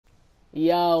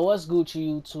Yo, what's Gucci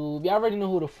YouTube? Y'all already know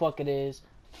who the fuck it is.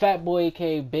 Fat Boy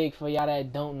aka Big for y'all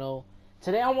that don't know.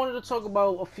 Today I wanted to talk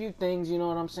about a few things, you know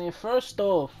what I'm saying? First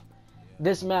off,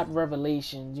 this map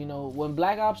Revelations, when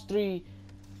Black Ops 3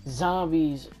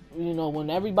 Zombies, when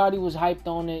everybody was hyped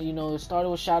on it, it started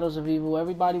with Shadows of Evil.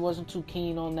 Everybody wasn't too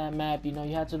keen on that map, you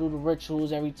had to do the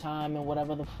rituals every time and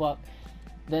whatever the fuck.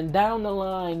 Then down the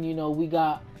line, we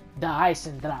got the Ice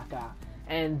and Draka.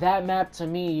 And that map to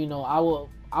me,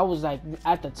 I was like,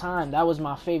 at the time, that was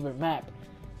my favorite map.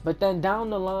 But then down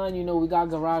the line, we got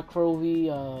Garage Crovey,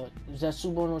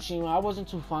 Zetsubo no Shima. I wasn't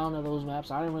too fond of those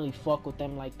maps. I didn't really fuck with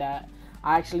them like that.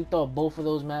 I actually thought both of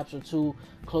those maps were too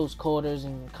close quarters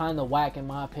and kind of whack in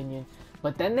my opinion.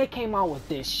 But then they came out with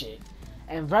this shit.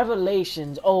 And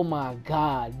Revelations, oh my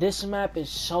god, this map is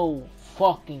so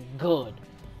fucking good.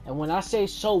 And when I say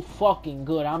so fucking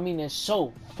good, I mean it's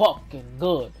so fucking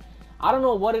good. I don't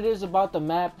know what it is about the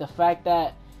map, the fact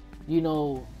that,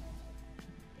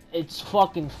 it's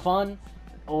fucking fun,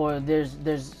 or there's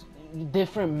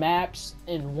different maps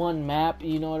in one map,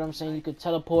 you know what I'm saying? You could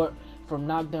teleport from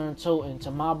Nocturne Toten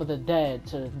to Mob of the Dead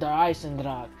to Der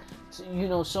Eisendrach,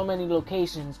 so many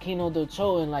locations, Kino del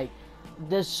Toten, like,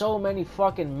 there's so many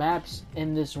fucking maps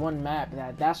in this one map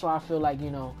that's why I feel like,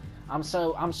 I'm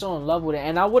so in love with it.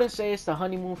 And I wouldn't say it's the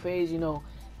honeymoon phase,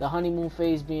 the honeymoon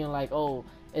phase being like, oh,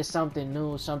 it's something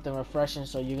new, something refreshing,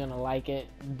 so you're gonna like it,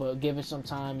 but give it some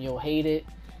time, you'll hate it.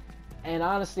 And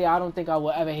honestly, I don't think I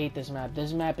will ever hate this map.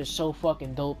 This map is so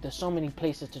fucking dope. There's so many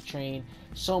places to train,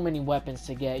 so many weapons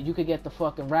to get. You could get the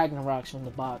fucking Ragnaroks from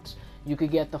the box. You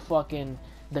could get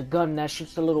the gun that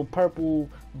shoots the little purple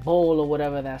bowl or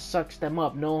whatever that sucks them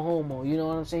up. No homo. You know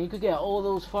what I'm saying? You could get all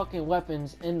those fucking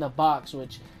weapons in the box,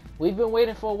 which we've been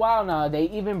waiting for a while now. They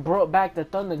even brought back the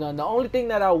Thunder Gun. The only thing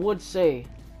that I would say,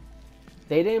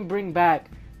 they didn't bring back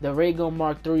the Ray Gun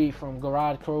Mark III from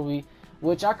Garage Crovey,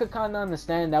 which I could kind of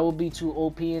understand. That would be too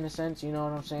OP in a sense, you know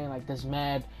what I'm saying? Like, there's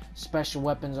mad special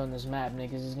weapons on this map,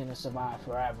 niggas is gonna survive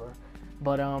forever.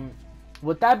 But,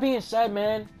 with that being said,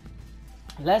 man,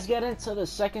 let's get into the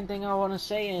second thing I want to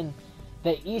say, in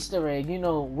the Easter egg.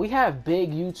 We have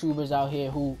big YouTubers out here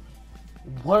who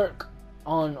work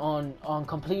on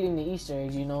completing the Easter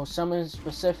eggs, some in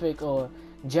specific or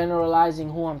generalizing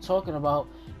who I'm talking about.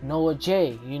 Noah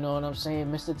J, you know what I'm saying?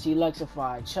 Mr. T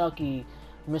Lexify, Chucky,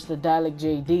 Mr. Dalek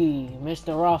JD,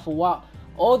 Mr. Rafa,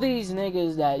 all these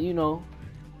niggas that,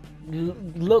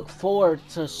 look forward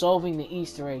to solving the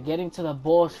Easter egg, getting to the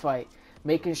boss fight,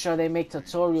 making sure they make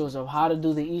tutorials of how to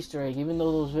do the Easter egg, even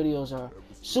though those videos are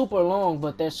super long,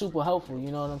 but they're super helpful,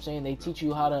 you know what I'm saying? They teach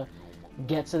you how to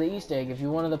get to the Easter egg. If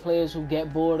you're one of the players who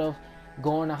get bored of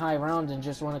going to high rounds and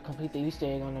just want to complete the Easter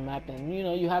egg on the map, then,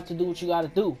 you have to do what you got to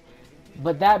do.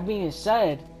 But that being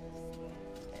said,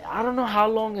 I don't know how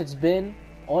long it's been.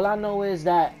 All I know is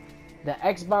that the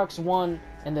Xbox One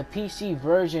and the PC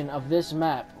version of this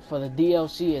map for the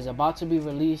DLC is about to be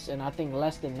released in, I think,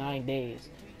 less than 9 days.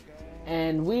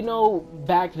 And we know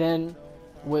back then,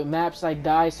 with maps like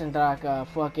Dice and Draka,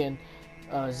 fucking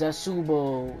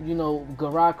Zetsubo,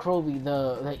 Garage Crovey,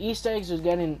 the Easter eggs was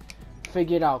getting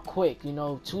figured out quick.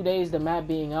 2 days the map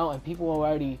being out and people were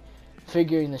already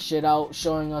figuring the shit out,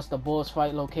 showing us the boss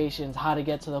fight locations, how to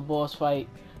get to the boss fight,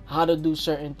 how to do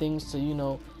certain things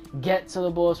to, get to the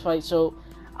boss fight. So,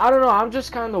 I don't know, I'm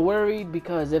just kind of worried,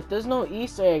 because if there's no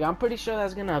Easter egg, I'm pretty sure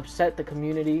that's going to upset the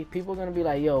community. People are going to be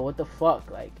like, yo, what the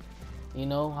fuck? Like,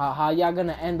 how y'all going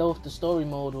to end off the story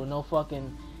mode with no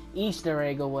fucking Easter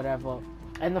egg or whatever?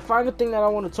 And the final thing that I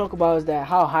want to talk about is that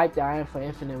how hyped I am for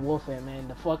Infinite Warfare, man.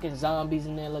 The fucking zombies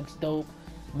in there looks dope.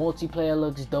 Multiplayer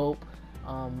looks dope.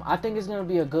 I think it's going to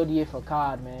be a good year for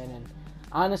COD, man. And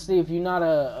honestly, if you're not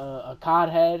a COD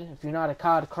head, if you're not a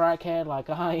COD crackhead like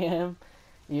I am,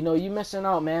 you're missing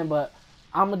out, man. But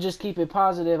I'm going to just keep it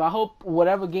positive. I hope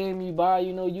whatever game you buy,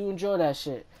 you enjoy that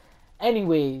shit.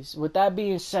 Anyways, with that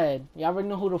being said, y'all already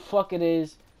know who the fuck it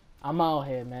is. I'm out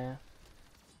here, man.